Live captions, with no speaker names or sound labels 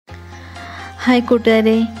Hi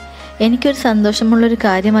കൂട്ടുകാരെ, എനിക്കൊരു സന്തോഷമുള്ളൊരു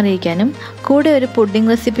കാര്യം അറിയിക്കാനും കൂടെ ഒരു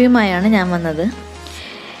പുഡിംഗ് റെസിപ്പിയുമായാണ് ഞാൻ വന്നത്.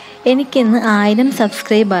 എനിക്കിന്ന് 1000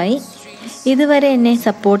 സബ്സ്ക്രൈബായി. ഇതുവരെ എന്നെ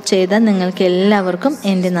സപ്പോർട്ട് ചെയ്ത നിങ്ങൾക്ക് എല്ലാവർക്കും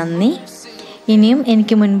എൻ്റെ നന്ദി. ഇനിയും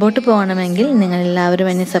എനിക്ക് മുൻപോട്ട് പോകണമെങ്കിൽ നിങ്ങളെല്ലാവരും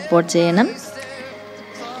എന്നെ സപ്പോർട്ട് ചെയ്യണം.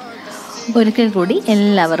 ഒരിക്കൽ കൂടി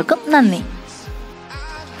എല്ലാവർക്കും നന്ദി.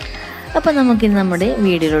 അപ്പോൾ നമുക്കിന്ന് നമ്മുടെ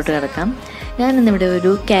വീഡിയോയിലോട്ട് കിടക്കാം. ഞാനിന്നിവിടെ ഒരു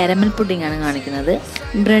കാരമൽ പുഡിങ്ങാണ് കാണിക്കുന്നത്.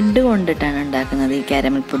 ബ്രെഡ് കൊണ്ടിട്ടാണ് ഉണ്ടാക്കുന്നത് ഈ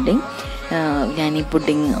കാരമൽ പുഡിങ്. ഞാൻ ഈ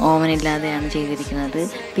പുഡിങ് ഓവനില്ലാതെയാണ് ചെയ്തിരിക്കുന്നത്.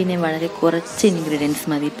 പിന്നെ വളരെ കുറച്ച് ഇൻഗ്രീഡിയൻസ്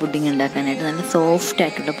മതി പുഡിങ് ഉണ്ടാക്കാനായിട്ട്. നല്ല സോഫ്റ്റ്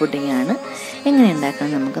ആയിട്ടുള്ള പുഡിങ്ങാണ്. എങ്ങനെ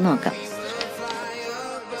ഉണ്ടാക്കണം നമുക്ക് നോക്കാം.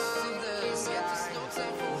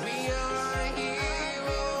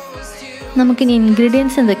 നമുക്കിനി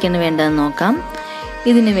ഇൻഗ്രീഡിയൻസ് എന്തൊക്കെയാണ് വേണ്ടതെന്ന് നോക്കാം.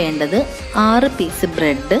 ഇതിന് വേണ്ടത് 6 പീസ്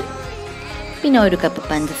ബ്രെഡ്, പിന്നെ 1 കപ്പ്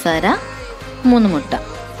പഞ്ചസാര, 3 മുട്ട.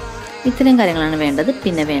 ഇത്രയും കാര്യങ്ങളാണ് വേണ്ടത്.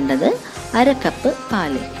 പിന്നെ വേണ്ടത് 1/2 കപ്പ്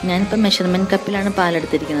പാല്. ഞാനിപ്പോൾ മെഷർമെൻറ്റ് കപ്പിലാണ്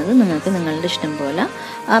പാലെടുത്തിരിക്കുന്നത്. നിങ്ങൾക്ക് നിങ്ങളുടെ ഇഷ്ടം പോലെ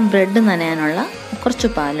ആ ബ്രെഡ് നനയാനുള്ള കുറച്ച്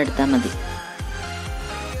പാലെടുത്താൽ മതി.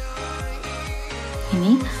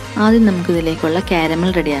 ഇനി ആദ്യം നമുക്കിതിലേക്കുള്ള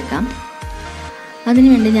കാരമൽ റെഡിയാക്കാം.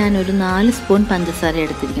 അതിനുവേണ്ടി ഞാനൊരു 4 സ്പൂൺ പഞ്ചസാര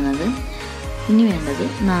എടുത്തിരിക്കുന്നത്. ഇനി വേണ്ടത്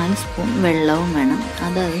 4 സ്പൂൺ വെള്ളവും വേണം.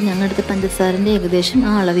 അതായത് ഞങ്ങളെടുത്ത പഞ്ചസാരൻ്റെ ഏകദേശം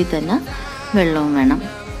ആ അളവിൽ തന്നെ വെള്ളവും വേണം.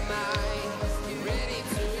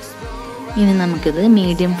 ഇനി നമുക്കിത്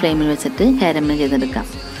മീഡിയം ഫ്ലെയിമിൽ വെച്ചിട്ട് കാരമൽ ചെയ്തെടുക്കാം.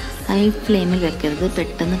 ഹൈ ഫ്ലെയിമിൽ വെക്കരുത്,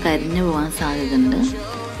 പെട്ടെന്ന് കരിഞ്ഞു പോകാൻ സാധ്യതയുണ്ട്.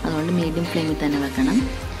 അതുകൊണ്ട് മീഡിയം ഫ്ലെയിമിൽ തന്നെ വെക്കണം.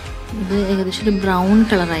 ഇത് ഏകദേശം ഒരു ബ്രൗൺ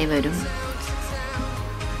കളറായി വരും.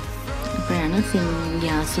 അപ്പോഴാണ്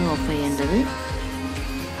ഗ്യാസ് ഓഫ് ചെയ്യേണ്ടത്.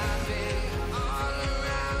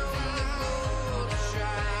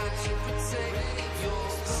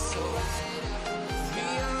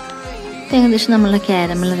 ഏകദേശം നമ്മളുടെ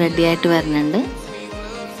കാരമൽ റെഡി ആയിട്ട് വരുന്നുണ്ട്.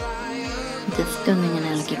 ജസ്റ്റ് ഒന്നിങ്ങനെ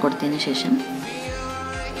ഇളക്കി കൊടുത്തതിന് ശേഷം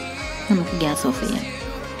നമുക്ക് ഗ്യാസ് ഓഫ് ചെയ്യാം.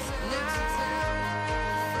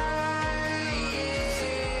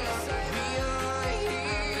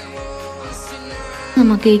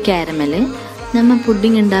 നമുക്ക് ഈ കാരമൽ നമ്മൾ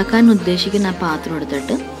പുഡിംഗ് ഉണ്ടാക്കാൻ ഉദ്ദേശിക്കുന്ന ആ പാത്രം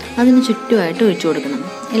എടുത്തിട്ട് അതിന് ചുറ്റുമായിട്ട് ഒഴിച്ചു കൊടുക്കണം.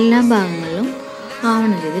 എല്ലാ ഭാഗങ്ങളിലും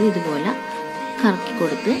ആവണ രീതിയിൽ ഇതുപോലെ കറക്കി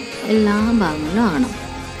കൊടുത്ത് എല്ലാ ഭാഗങ്ങളിലും ആകണം.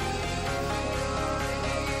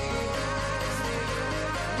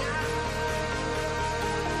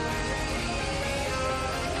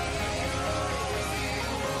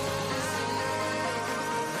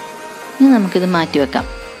 ഇനി നമുക്കിത് മാറ്റി വെക്കാം.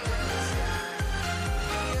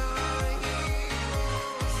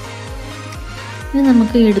 ഇനി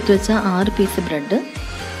നമുക്ക് എടുത്തു വെച്ച 6 പീസ് ബ്രെഡ്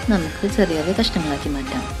നമുക്ക് ചെറിയ ചെറിയ കഷ്ണങ്ങളാക്കി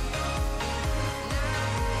മാറ്റാം.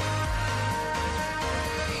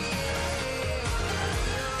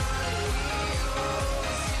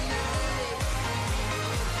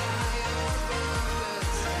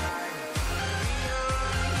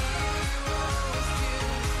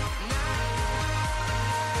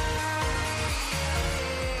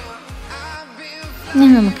 ഇനി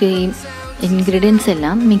നമുക്ക് ഈ ഇൻഗ്രീഡിയൻസ്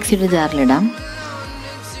എല്ലാം മിക്സിയുടെ ജാറിലിടാം.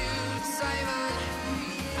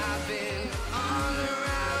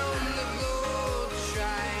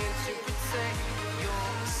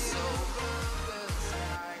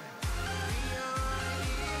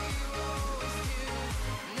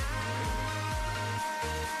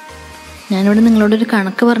 ഞാനിവിടെ നിങ്ങളോടൊരു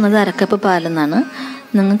കണക്ക് പറഞ്ഞത് 1/2 കപ്പ് പാലെന്നാണ്.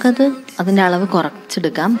 നിങ്ങൾക്കത് അതിൻ്റെ അളവ്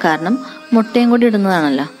കുറച്ചെടുക്കാം. കാരണം മുട്ടയും കൂടി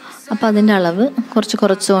ഇടുന്നതാണല്ലോ. അപ്പോൾ അതിൻ്റെ അളവ് കുറച്ച്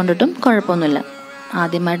കൊണ്ടിട്ടും കുഴപ്പമൊന്നുമില്ല.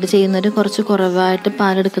 ആദ്യമായിട്ട് ചെയ്യുന്നവർ കുറച്ച് കുറവായിട്ട്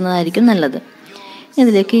പാലെടുക്കുന്നതായിരിക്കും നല്ലത്.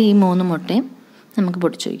 ഇതിലേക്ക് ഈ 3 മുട്ടയും നമുക്ക്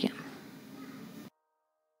പൊടിച്ചു വയ്ക്കാം.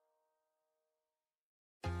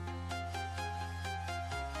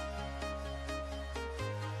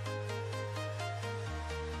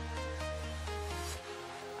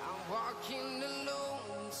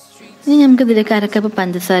 ഇനി നമുക്കിതിലേക്ക് 1/2 കപ്പ്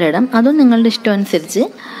പഞ്ചസാര ഇടാം. അതും നിങ്ങളുടെ ഇഷ്ടം അനുസരിച്ച്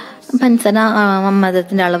പഞ്ചസാര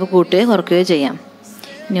മധുരത്തിൻ്റെ അളവ് കൂട്ടുകയോ കുറയ്ക്കുകയോ ചെയ്യാം.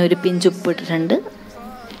 ഇനി ഒരു പിഞ്ച് ഉപ്പ് ഇട്ടിട്ടുണ്ട്.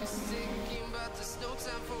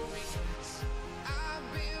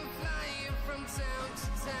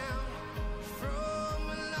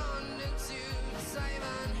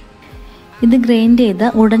 ഇത് ഗ്രൈൻഡ് ചെയ്ത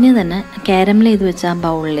ഉടനെ തന്നെ കാരമൽ ചെയ്ത് വെച്ച ആ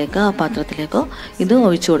ബൗളിലേക്കോ ആ പാത്രത്തിലേക്കോ ഇത്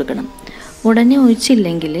ഒഴിച്ചു കൊടുക്കണം. ഉടനെ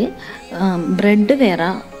ഒഴിച്ചില്ലെങ്കിൽ ബ്രെഡ്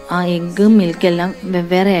വേറെ ആ എഗ്ഗ് മിൽക്കെല്ലാം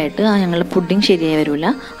വെവ്വേറെ ആയിട്ട് ഞങ്ങളുടെ പുഡിങ് ശരിയായി വരില്ല.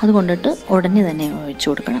 അതുകൊണ്ടിട്ട് ഉടനെ തന്നെ ഒഴിച്ചു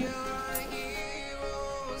കൊടുക്കണം.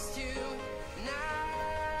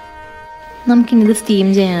 നമുക്കിനിത് സ്റ്റീം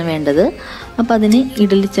ചെയ്യാൻ വേണ്ടത്. അപ്പോൾ അതിന്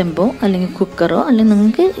ഇഡ്ഡലി ചെമ്പോ അല്ലെങ്കിൽ കുക്കറോ അല്ലെങ്കിൽ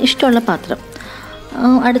നിങ്ങൾക്ക് ഇഷ്ടമുള്ള പാത്രം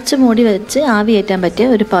അടച്ച് മൂടി വെച്ച് ആവി കയറ്റാൻ പറ്റിയ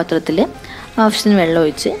ഒരു പാത്രത്തിൽ ആവശ്യത്തിന് വെള്ളം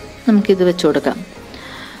ഒഴിച്ച് നമുക്കിത് വെച്ച് കൊടുക്കാം.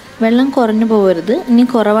 വെള്ളം കുറഞ്ഞു പോകരുത്. ഇനി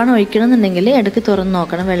കുറവാണ് ഒഴിക്കണമെന്നുണ്ടെങ്കിൽ ഇടയ്ക്ക് തുറന്ന്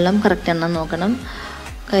നോക്കണം, വെള്ളം കറക്റ്റ് ആണെന്ന് നോക്കണം,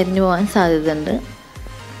 കരിഞ്ഞു പോകാൻ സാധ്യതയുണ്ട്.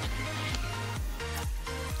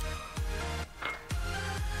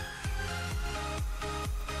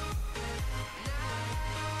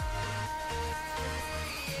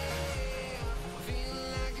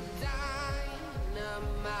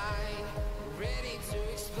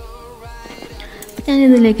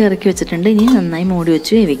 ഞാനിതിലേക്ക് ഇറക്കി വെച്ചിട്ടുണ്ട്. ഇനി നന്നായി മൂടി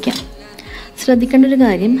വെച്ച് വേവിക്കാം. ശ്രദ്ധിക്കേണ്ട ഒരു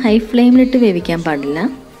കാര്യം, ഹൈ ഫ്ലെയിമിലിട്ട് വേവിക്കാൻ പാടില്ല,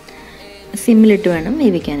 സിമ്മിലിട്ട് വേണം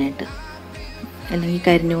വേവിക്കാനായിട്ട്, അല്ലെങ്കിൽ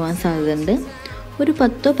കരിഞ്ഞു പോകാൻ സാധ്യതയുണ്ട്. ഒരു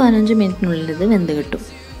 10-15 മിനിറ്റിനുള്ളിൽ ഇത് വെന്ത് കിട്ടും.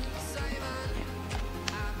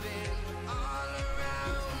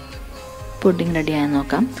 പുഡിംഗ് റെഡിയായി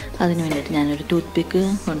നോക്കാം. അതിന് വേണ്ടിയിട്ട് ഞാനൊരു ടൂത്ത് പിക്ക്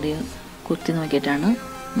കൊണ്ട് കുത്തി നോക്കിയിട്ടാണ്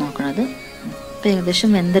നോക്കണത്. ഇപ്പം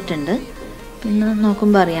ഏകദേശം വെന്തിട്ടുണ്ട്. പിന്നെ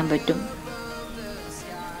നോക്കുമ്പോൾ അറിയാൻ പറ്റും.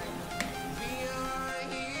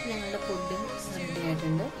 ഞങ്ങളുടെ പുഡിംഗ് റെഡി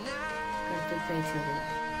ആയിട്ടുണ്ട്. കഴുത്തിൽ ഫ്രൈ ചെയ്തത്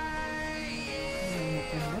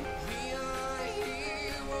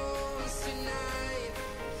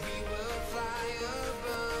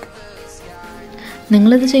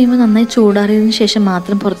നിങ്ങളിത് ചെയ്യുമ്പോൾ നന്നായി ചൂടാറിയതിന് ശേഷം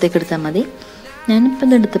മാത്രം പുറത്തേക്ക് എടുത്താൽ മതി. ഞാനിപ്പോൾ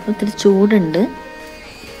ഇത് എടുത്തപ്പോൾ ഇത്തിരി ചൂടുണ്ട്,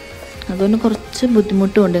 അതുകൊണ്ട് കുറച്ച്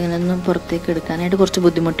ബുദ്ധിമുട്ടുമുണ്ട്. ഇങ്ങനെ ഒന്നും പുറത്തേക്ക് എടുക്കാനായിട്ട് കുറച്ച്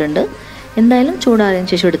ബുദ്ധിമുട്ടുണ്ട്. എന്തായാലും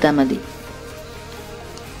ചൂടാറിയതിന് ശേഷം എടുത്താൽ മതി.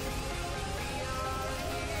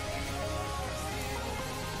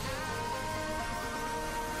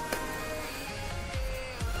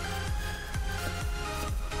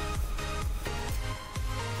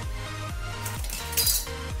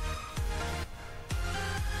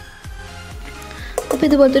 അപ്പോൾ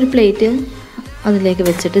ഇതുപോലത്തെ ഒരു പ്ലേറ്റ് അതിലേക്ക്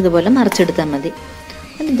വെച്ചിട്ട് ഇതുപോലെ മറിച്ചെടുത്താൽ മതി.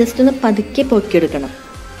 അത് ജസ്റ്റ് ഒന്ന് പതുക്കെ പൊക്കിയെടുക്കണം,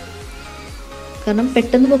 കാരണം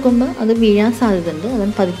പെട്ടെന്ന് പൊക്കുമ്പോൾ അത് വീഴാൻ സാധ്യതയുണ്ട്.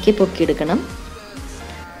 അതുകൊണ്ട് പതുക്കെ പൊക്കിയെടുക്കണം.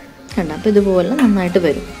 കണ്ട, അപ്പോൾ ഇതുപോലെ നന്നായിട്ട്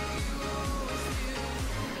വരും.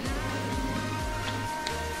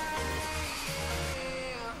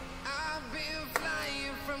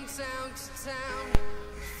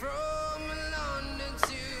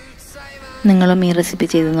 നിങ്ങളും ഈ റെസിപ്പി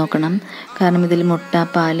ചെയ്ത് നോക്കണം. കാരണം ഇതിൽ മുട്ട,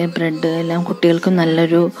 പാല്, ബ്രെഡ് എല്ലാം കുട്ടികൾക്കും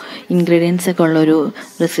നല്ലൊരു ഇൻഗ്രീഡിയൻസ് ഒക്കെ ഉള്ളൊരു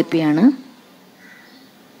റെസിപ്പിയാണ്.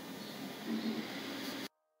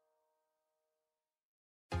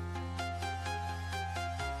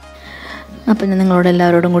 അപ്പം ഞാൻ നിങ്ങളോട്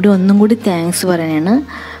എല്ലാവരോടും കൂടി ഒന്നും കൂടി താങ്ക്സ് പറയാനാണ്.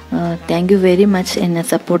 താങ്ക് യു വെരി മച്ച് എന്നെ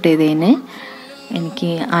സപ്പോർട്ട് ചെയ്തതിന്.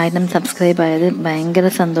 എനിക്ക് 1000 സബ്സ്ക്രൈബ് ആയത് ഭയങ്കര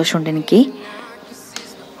സന്തോഷമുണ്ട് എനിക്ക്.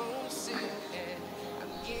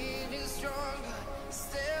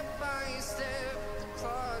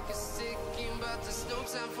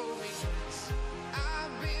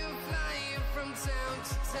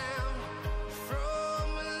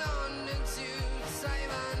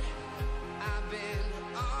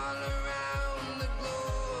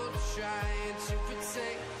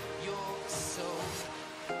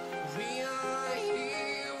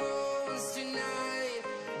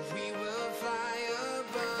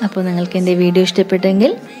 അപ്പോൾ നിങ്ങൾക്ക് എൻ്റെ വീഡിയോ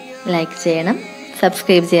ഇഷ്ടപ്പെട്ടെങ്കിൽ ലൈക്ക് ചെയ്യണം,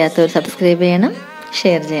 സബ്സ്ക്രൈബ് ചെയ്യാത്തവർ സബ്സ്ക്രൈബ് ചെയ്യണം,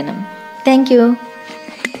 ഷെയർ ചെയ്യണം. Thank you.